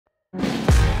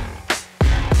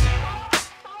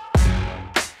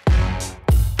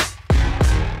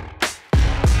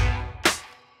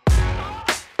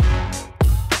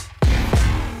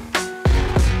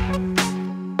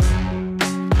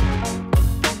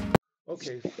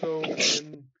Okay, so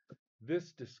in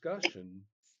this discussion,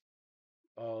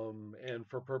 and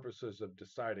for purposes of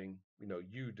deciding,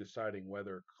 you deciding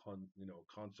whether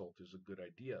consult is a good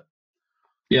idea,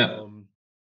 Yeah. um,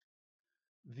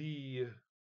 the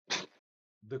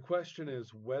the question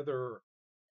is whether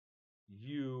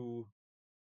you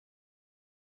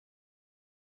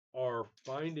are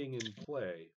finding in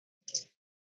play.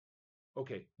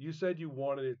 Okay, you said you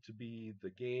wanted it to be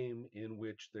the game in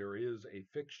which there is a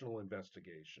fictional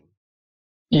investigation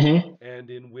Hmm. and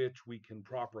in which we can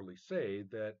properly say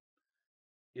that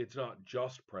it's not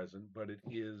just present, but it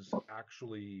is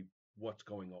actually what's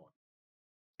going on.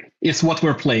 It's what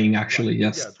we're playing, Right. actually.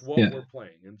 Yes. Yeah, it's what Yeah. we're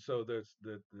playing. And so there's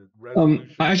the resolution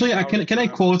of Actually, I how to can I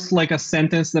parameter. quote like a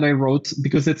sentence that I wrote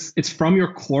because it's from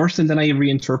your course and then I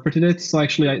reinterpreted it. So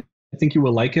actually, Sure. I think you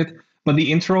will like it. But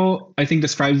the intro I think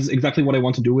describes exactly what I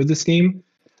want to do with this game,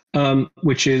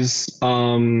 which is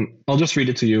I'll just read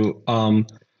it to you.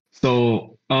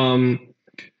 So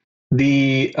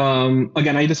the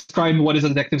again, I described what is a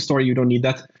detective story. You don't need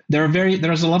that.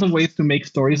 There's a lot of ways to make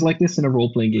stories like this in a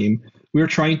role playing game. We're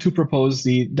trying to propose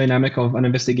the dynamic of an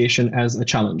investigation as a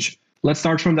challenge. Let's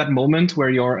start from that moment where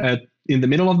you're in the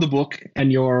middle of the book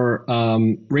and you're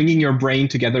bringing your brain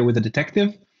together with a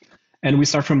detective, and we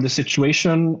start from the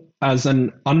situation as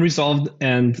an unresolved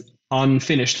and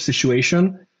unfinished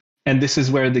situation, and this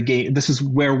is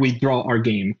where we draw our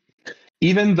game.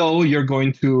 Even though you're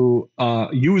going to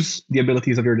use the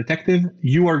abilities of your detective,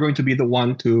 you are going to be the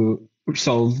one to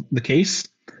solve the case.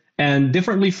 And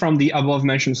differently from the above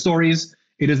mentioned stories,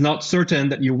 it is not certain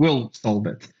that you will solve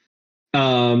it.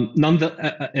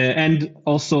 And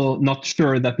also not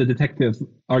sure that the detective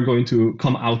are going to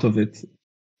come out of it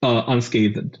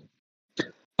unscathed.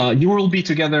 You will be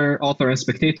together, author and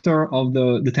spectator of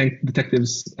the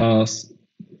detectives'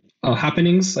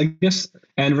 happenings, I guess,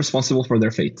 and responsible for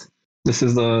their fate. This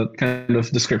is the kind of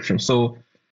description. So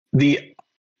the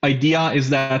idea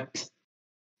is that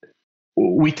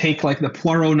we take like the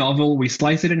Poirot novel, we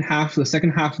slice it in half. The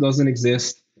second half doesn't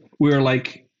exist. We're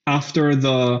like after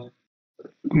the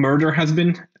murder has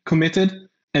been committed,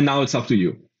 and now it's up to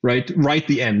you, right? Write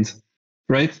the end,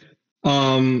 right?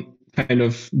 Kind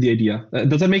of the idea.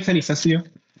 Does that make any sense to you?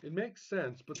 It makes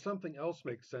sense, but something else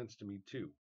makes sense to me too.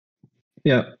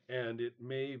 Yeah. And it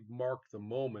may mark the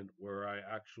moment where I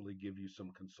actually give you some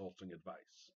consulting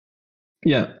advice.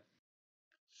 Yeah.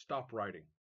 Stop writing.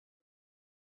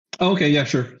 Okay. Yeah.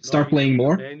 Sure. No, I Start mean playing the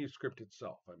more. manuscript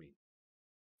itself. I mean,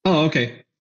 Oh, okay.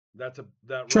 that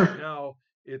right Sure. now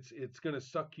it's going to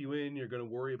suck you in. You're going to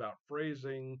worry about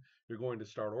phrasing. You're going to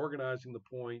start organizing the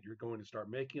point. You're going to start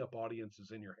making up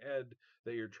audiences in your head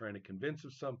that you're trying to convince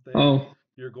of something. Oh,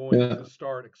 You're going yeah. to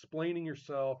start explaining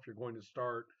yourself. You're going to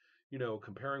start,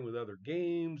 comparing with other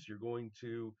games. You're going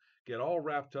to get all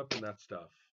wrapped up in that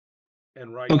stuff.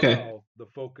 And right Okay. now, the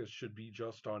focus should be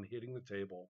just on hitting the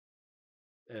table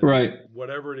and Right.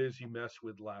 whatever it is you messed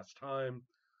with last time,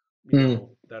 Mm.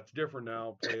 that's different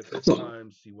now. Play it this So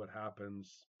time, see what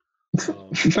happens.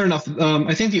 fair enough.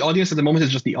 I think the audience at the moment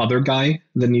is just the other guy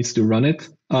that needs to run it.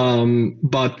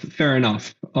 But fair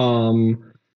enough.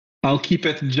 I'll keep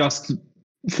it just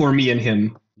for me and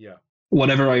him. Yeah,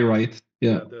 Whatever I write.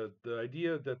 Yeah. yeah. The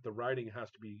idea that the writing has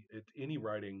to be any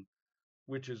writing,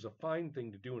 which is a fine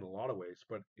thing to do in a lot of ways,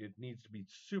 but it needs to be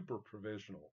super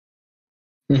provisional.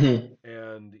 Hmm.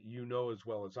 And as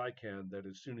well as I can that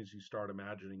as soon as you start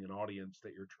imagining an audience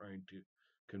that you're trying to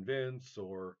convince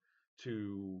or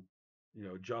to,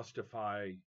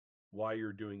 justify why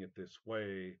you're doing it this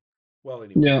way. Well,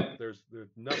 anyway, Yeah. there's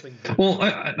nothing good Well,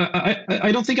 comes from that.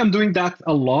 I don't think I'm doing that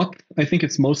a lot. I think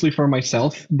it's mostly for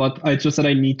myself, but it's just that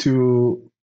I need to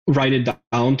write it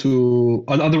down to.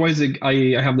 Otherwise, I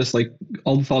have this like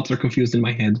all the thoughts are confused in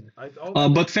my head. That But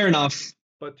makes fair sense. enough.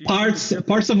 But do you see the Parts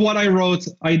difference? of what I wrote,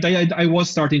 I was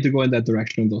starting to go in that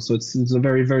direction though. So it's a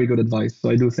very very good advice. So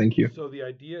I do thank you. So the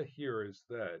idea here is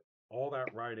that all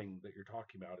that writing that you're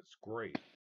talking about is great,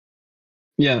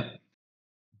 Yeah.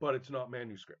 but it's not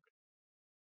manuscript,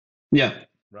 Yeah.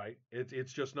 right?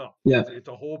 It's just not. Yeah. It's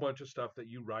a whole bunch of stuff that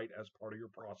you write as part of your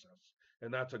process,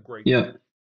 and that's a great thing. Yeah.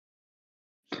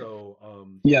 So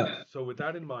Yeah. so with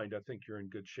that in mind, I think you're in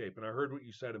good shape. And I heard what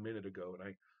you said a minute ago,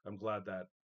 and I'm glad that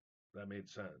that made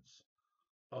sense.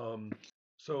 Um,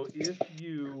 so if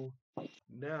you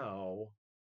now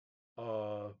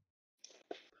uh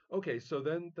okay, so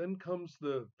then comes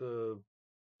the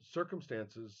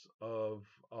circumstances of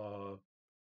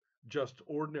just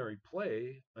ordinary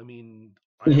play. I mean,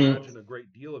 I Hmm. imagine a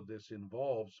great deal of this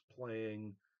involves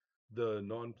playing the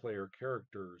non-player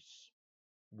characters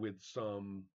with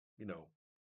some, you know,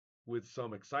 with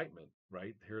some excitement,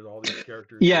 right? Here are all these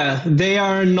characters that Yeah, they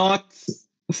are not.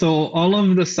 So all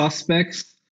of the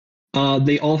suspects,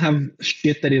 they all have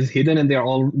shit that is hidden, and they're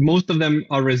all most of them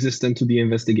are resistant to the right,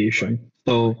 investigation.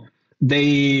 So right,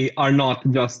 they are not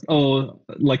just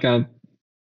like a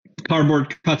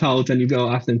cardboard cutout, and you go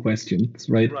ask them questions,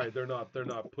 right? right. They're not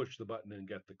push the button and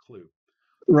get the clue.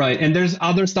 Right, and Um, there's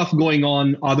other stuff going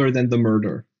on other than the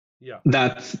murder yeah,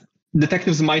 that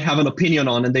detectives might have an opinion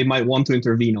on, and they might want to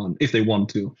intervene on if they want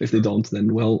to. If they sure. don't,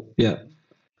 then well, yeah. Hmm.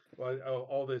 Well,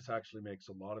 all this actually makes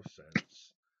a lot of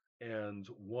sense, and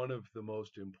one of the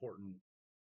most important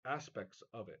aspects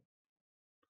of it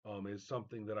is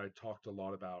something that I talked a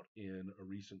lot about in a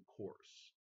recent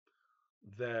course.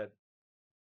 That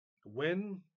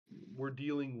when we're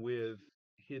dealing with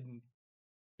hidden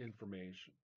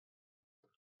information,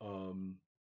 um,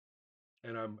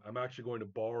 and I'm actually going to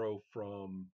borrow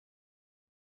from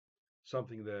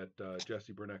something that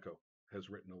Jesse Bernecco has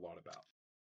written a lot about,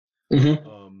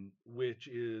 Hmm. which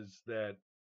is that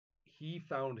he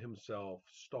found himself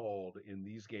stalled in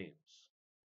these games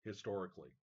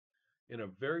historically in a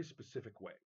very specific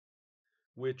way,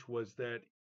 which was that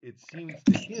it seems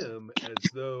to him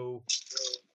as though,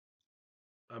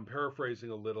 I'm paraphrasing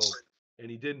a little, and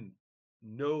he didn't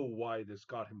know why this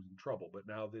got him in trouble, but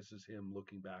now this is him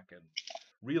looking back and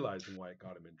realizing why it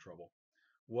got him in trouble,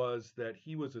 was that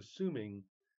he was assuming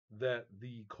that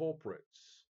the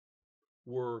culprits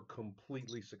were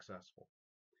completely successful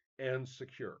and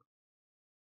secure.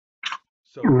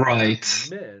 So that Right.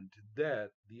 meant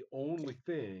that the only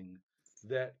thing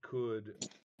that could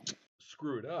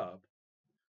screw it up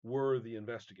were the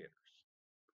investigators.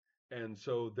 And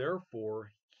so,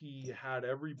 therefore, he had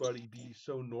everybody be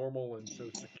so normal and so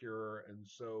secure and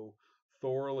so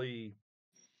thoroughly,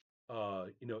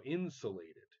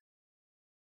 insulated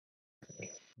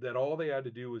that all they had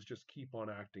to do was just keep on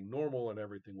acting normal and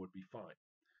everything would be fine.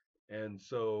 And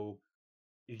so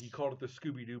he called it the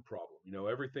Scooby Doo problem.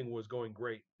 Everything was going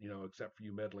great, except for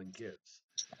you meddling kids.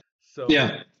 So,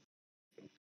 Yeah.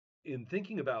 in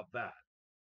thinking about that,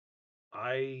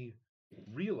 I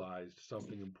realized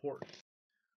something important,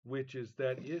 which is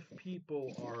that if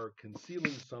people are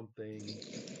concealing something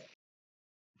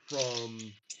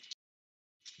from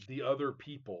the other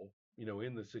people,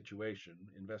 in the situation,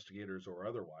 investigators or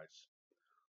otherwise,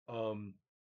 um,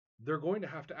 they're going to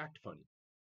have to act funny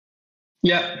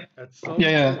Yeah. at Yeah. some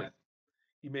Yeah. point.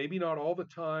 Maybe not all the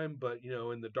time, but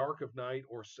in the dark of night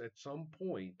or at some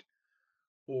point,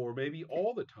 or maybe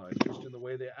all the time, just in the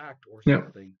way they act or Yeah.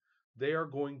 something, they are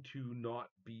going to not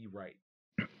be right.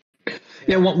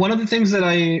 Yeah, And one of the things that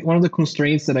one of the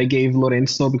constraints that I gave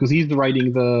Lorenzo, because he's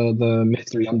writing the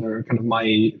mystery under kind of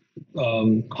my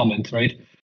comment, right?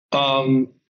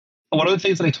 Um, one of the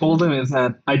things that I told him is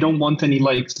that I don't want any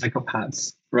like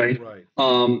psychopaths, right? right,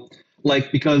 Um,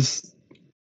 like because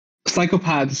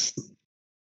psychopaths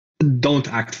don't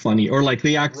act funny, or like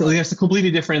they act. right. It's a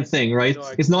completely different thing, right? No,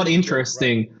 I It's not completely get it. Right,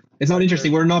 interesting. It's not right.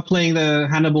 interesting. They're We're not playing the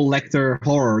Hannibal Lecter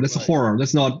horror. That's a right. horror.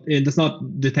 That's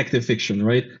not detective fiction,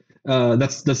 right?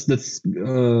 That's It's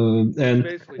and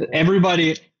basically horror fiction.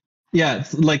 everybody, yeah,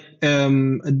 it's like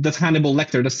that's Hannibal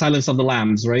Lecter, the Silence of the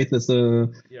Lambs, right? That's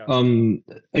Yeah,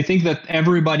 I think that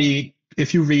everybody,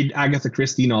 if you read Agatha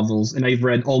Christie novels, and I've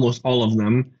read almost all of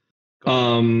them, God bless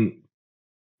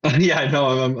you. um, yeah, I know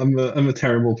I'm a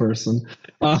terrible person.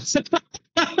 Uh,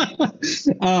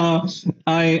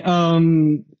 I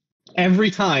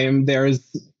every time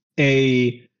there's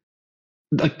a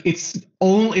like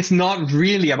it's not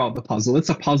really about the puzzle. It's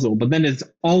a puzzle, but then it's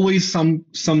always some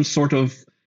sort of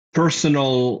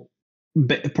personal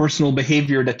personal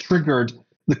behavior that triggered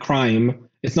the crime.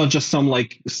 It's not just some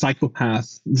like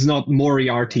psychopath. It's not Right.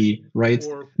 Moriarty, right?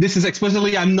 Or, This is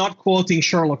explicitly. I'm not quoting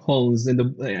Sherlock Holmes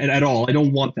at all. I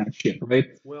don't want that shit,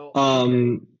 right? well, okay,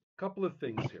 Um, couple of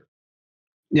things here.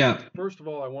 yeah. First of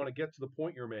all, I want to get to the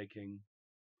point you're making,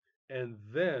 and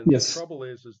then the Yes. trouble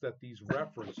is that these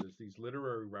references, these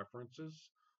literary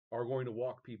references, are going to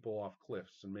walk people off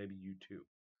cliffs, and maybe you too.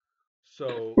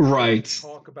 So let's Right.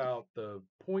 talk about the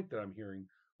point that I'm hearing,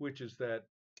 which is that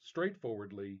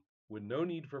straightforwardly, with no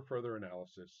need for further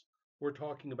analysis, we're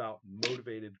talking about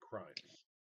motivated crimes.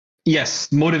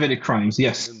 Yes. Motivated crimes.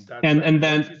 Yes. And that's that. And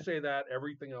Once you then say that,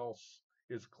 everything else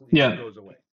yeah. goes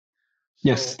away.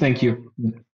 Yes. So Thank you.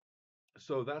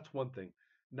 so that's one thing.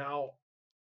 Now,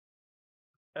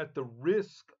 at the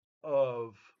risk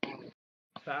of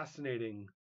fascinating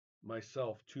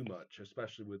myself too much,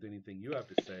 especially with anything you have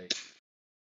to say,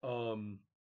 um,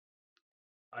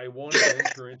 I want to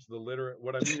venture into the literary.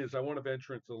 What I mean is, I want to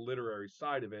venture into the literary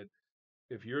side of it.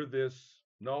 If you're this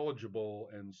knowledgeable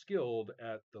and skilled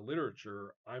at the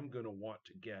literature, I'm going to want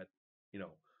to get, you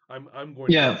know, I'm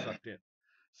going to get Yeah. sucked in.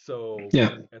 So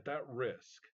Yeah. at that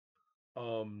risk,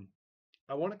 um,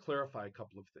 I want to clarify a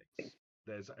couple of things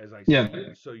as I see Yeah.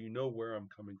 it, so you know where I'm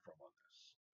coming from on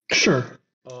Sure.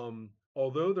 this.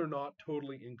 Although they're not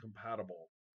totally incompatible,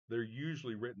 they're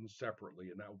usually written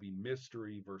separately, and that would be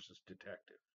mystery versus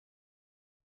detective.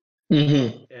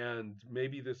 Hmm. And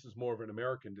maybe this is more of an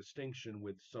American distinction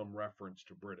with some reference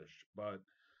to British, but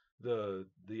the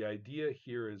idea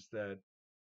here is that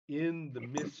in the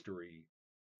mystery,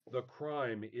 the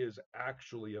crime is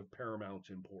actually of paramount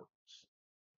importance.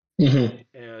 Hmm.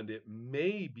 And it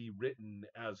may be written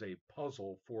as a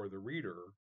puzzle for the reader.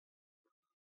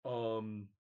 Um,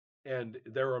 and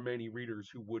there are many readers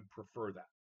who would prefer that,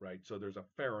 right? So there's a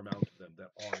fair amount of them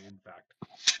that are, in fact,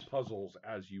 puzzles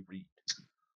as you read.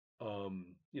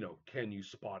 Can you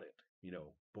spot it,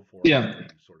 before I Yeah. tell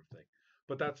you, sort of thing.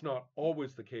 But that's not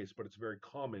always the case, but it's very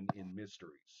common in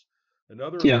mysteries.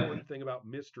 Another Yeah. important thing about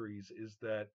mysteries is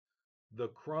that the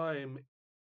crime,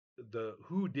 the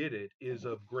who did it, is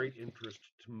of great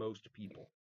interest to most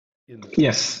people in the story.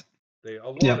 Yes. A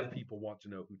lot Yeah. of people want to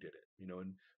know who did it.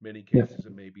 In many Yeah. cases,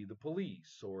 it may be the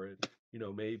police, or it,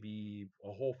 may be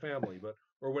a whole family,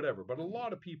 or whatever. But a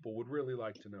lot of people would really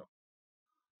like to know.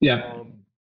 Yeah. Um,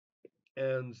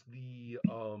 and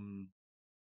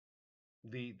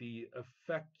the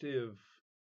effective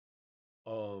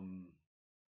um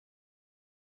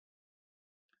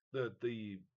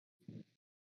the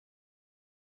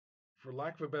for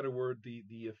lack of a better word, the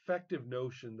effective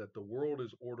notion that the world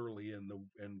is orderly and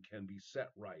can be set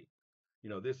right.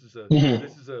 This is a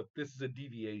Hmm.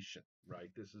 deviation, right?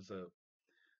 This is an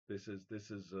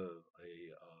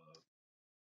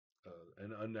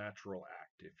unnatural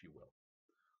act, if you will.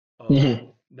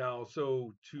 Hmm. Now,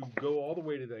 so to go all the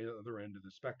way to the other end of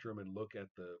the spectrum and look at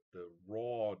the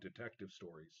raw detective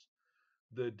stories,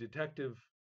 the detective,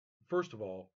 first of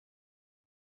all,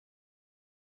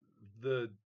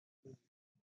 the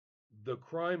the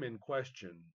crime in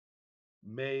question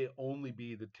may only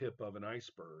be the tip of an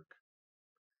iceberg,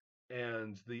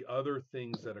 and the other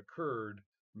things that occurred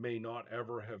may not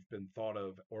ever have been thought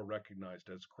of or recognized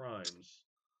as crimes,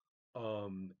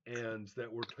 and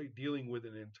that we're dealing with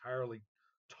an entirely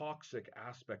toxic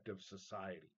aspect of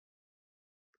society,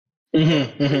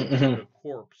 Hmm. of which Hmm. the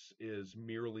corpse is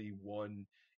merely one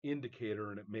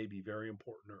indicator, and it may be very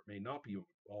important or it may not be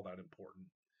all that important,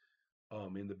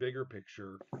 in the bigger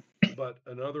picture. But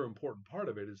another important part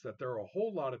of it is that there are a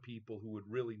whole lot of people who would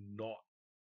really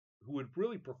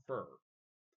prefer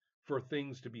for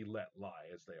things to be let lie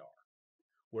as they are.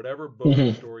 Whatever book or Hmm.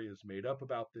 story is made up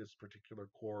about this particular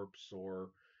corpse,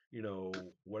 or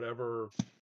whatever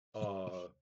uh,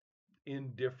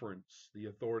 indifference the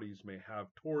authorities may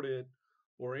have toward it,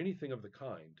 or anything of the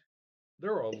kind,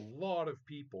 there are a lot of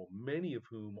people, many of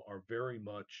whom are very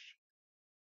much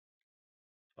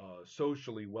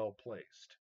socially well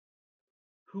placed,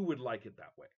 who would like it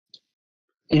that way.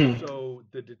 Hmm. So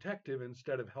the detective,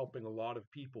 instead of helping a lot of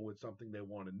people with something they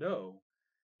want to know,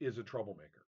 is a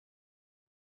troublemaker.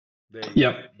 They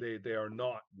Yeah. they are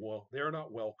not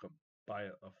welcome by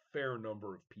a fair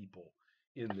number of people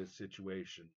in this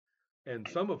situation, and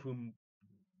some of whom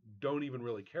don't even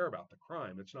really care about the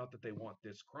crime. It's not that they want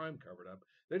this crime covered up;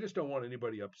 they just don't want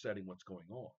anybody upsetting what's going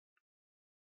on,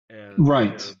 and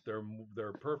Right.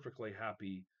 they're perfectly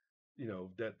happy,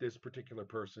 that this particular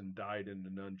person died in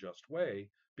an unjust way,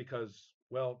 because,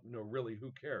 well, really,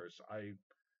 who cares? I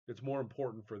It's more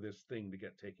important for this thing to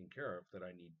get taken care of that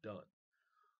I need done.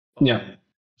 Yeah.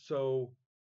 So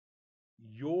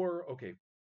you're okay.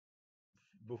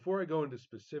 Before I go into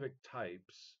specific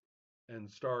types and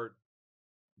start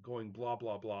going blah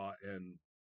blah blah and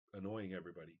annoying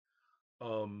everybody,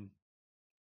 um,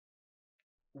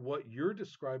 what you're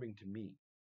describing to me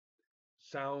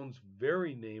sounds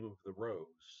very Name of the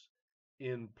Rose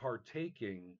in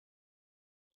partaking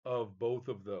of both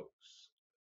of those.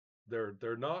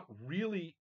 They're not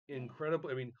really incredible.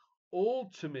 I mean,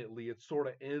 ultimately, it sort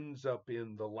of ends up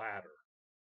in the latter,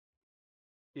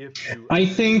 if you I agree,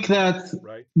 think that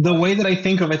right? the way that I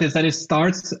think of it is that it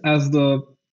starts as the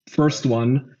first Right?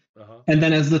 one, Uh huh. and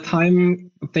then as the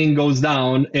time thing goes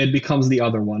down, it becomes the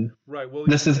other one. Right. Well,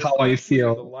 This is how I especially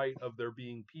in the feel. light of there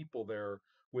being people there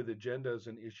with agendas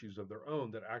and issues of their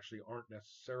own that actually aren't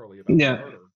necessarily about the Yeah.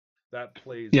 murder. That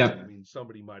plays in. I Yeah. mean,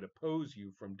 somebody might oppose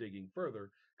you from digging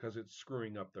further because it's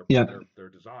screwing up Yeah. their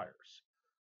desires.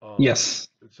 Um, Yes.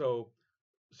 so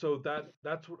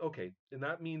that's what, okay, and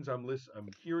that means I'm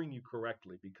hearing you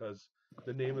correctly, because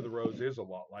the Name of the Rose is a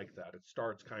lot like that. It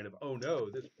starts kind of, oh no,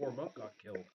 this poor monk got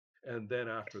killed, And then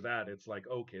after that, it's like,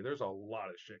 okay, there's a lot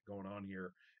of shit going on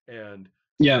here. And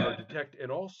our Yeah.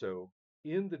 and also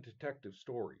in the detective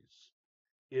stories,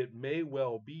 it may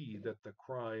well be that the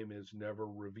crime is never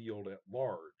revealed at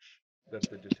large, that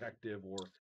the detective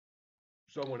or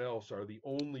someone else are the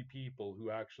only people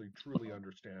who actually truly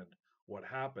understand what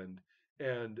happened,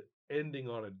 and ending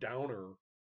on a downer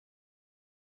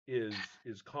is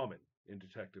common in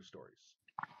detective stories.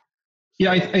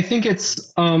 Yeah, I So think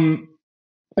it's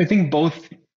I think both,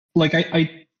 like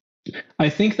I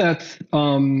think that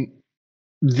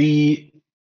the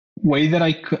way that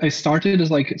I started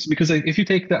is like, it's because if you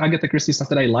take the Agatha Christie stuff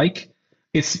that I like,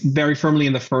 it's very firmly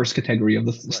in the first category of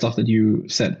the right, stuff that you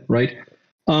said, right?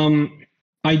 Um,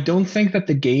 I don't think that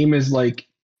the game is like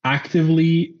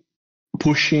actively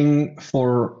pushing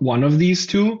for one of these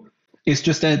two. It's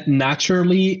just that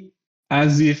naturally,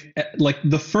 as if like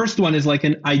the first one is like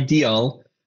an ideal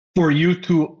for you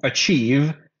to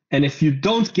achieve, and if you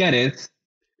don't get it,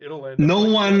 it'll end up no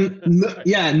like one. one, no, Right,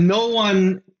 yeah, no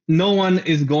one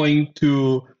is going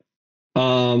to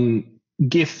um,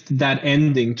 gift that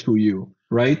ending to you,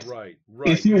 right? right,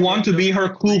 If right. you You want can't to be just keep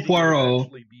Hercule reading and Poirot,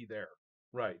 eventually be there.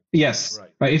 Right, yes,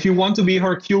 right, right. If you want to be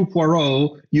Hercule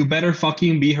Poirot, you better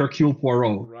fucking be Hercule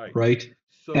Poirot, right. right?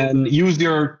 So And the use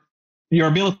your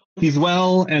abilities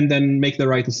well, and then make the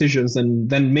right decisions, and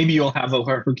then maybe you'll have a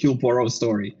Hercule Poirot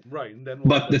story. right, and then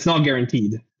we'll end But up it's not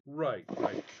guaranteed. right,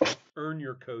 right. Earn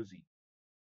your cozy.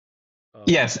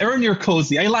 Yes, Um, earn your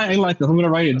cozy. I like this. I'm gonna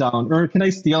write it down. Or can I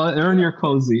steal it? Earn yeah. your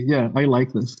cozy. Yeah, I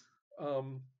like this.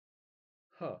 Um,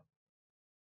 huh.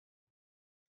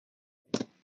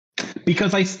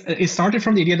 Because it started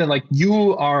from the idea that like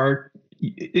you are,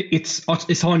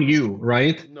 it's on you,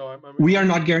 right? No, We are I'm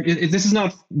not guaranteed. This is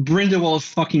not Grindelwald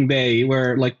fucking Bay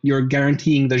where like you're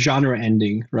guaranteeing the genre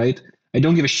ending, right? I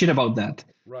don't give a shit about that.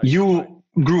 right, right. You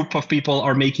group of people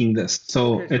are making this,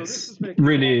 Okay, so so this it's is making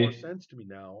a lot more really sense to me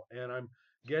now, and I'm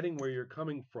getting where you're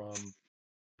coming from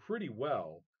pretty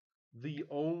well. The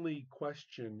only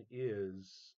question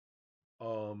is,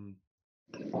 um,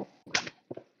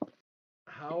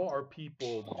 how are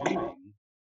people doing?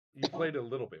 You played a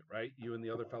little bit, right? You and the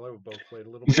other fellow have both played a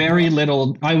little bit. very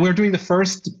little. We're doing the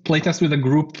first playtest with a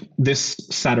group this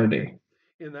Okay. Saturday.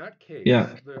 In that case, Yeah,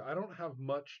 I don't have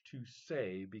much to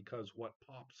say because what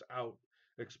pops out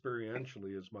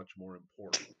experientially is much more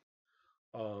important.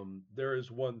 There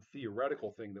is one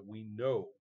theoretical thing that we know,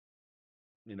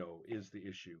 is the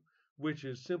issue, which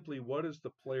is simply what is the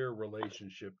player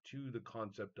relationship to the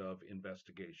concept of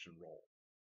investigation role.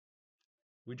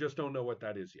 We just don't know what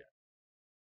that is yet.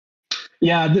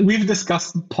 yeah. We've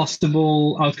discussed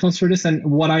possible outcomes for this, and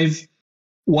what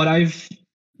I've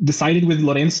decided with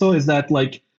Lorenzo is that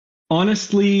like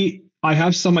honestly I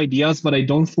have some ideas but I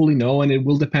don't fully know, and it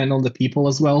will depend on the people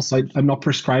as well, so I'm not Absolutely.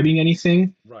 prescribing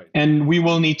anything, Right. and we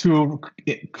will need to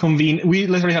convene. We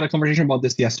literally had a conversation about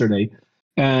this yesterday,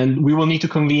 and we will need to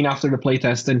convene after the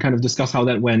playtest and kind of discuss how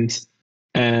that went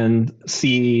and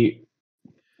see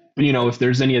And if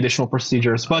there's any additional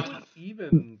procedures. I But would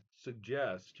even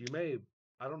suggest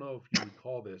I don't know if you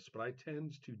recall this, but I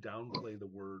tend to downplay the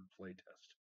word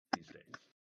playtest these days.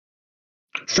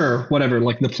 sure, whatever,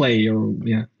 like the play, or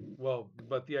yeah. Well,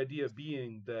 but the idea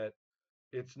being that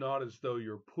it's not as though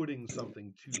you're putting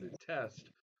something to the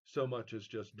test so much as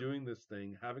just doing this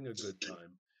thing, having a good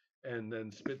time, and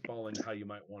then spitballing how you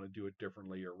might want to do it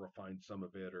differently or refine some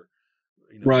of it, or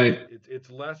Right. it's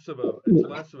less of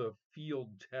a field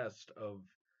test of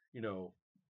you know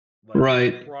like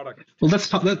Right. product Well,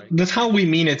 testing, right? that's how we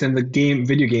mean it in the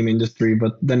video game industry.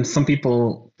 But then some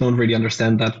people don't really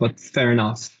understand that. But fair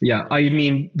enough. Yeah, Right. I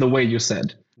mean the way you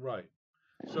said. Right.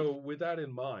 So with that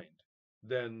in mind,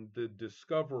 then the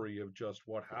discovery of just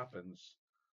what happens,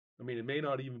 I mean, it may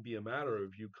not even be a matter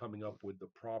of you coming up with the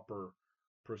proper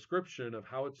prescription of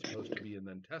how it's supposed to be and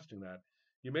then testing that.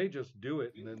 You may just do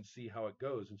it and then see how it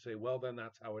goes and say, well, then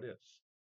that's how it is.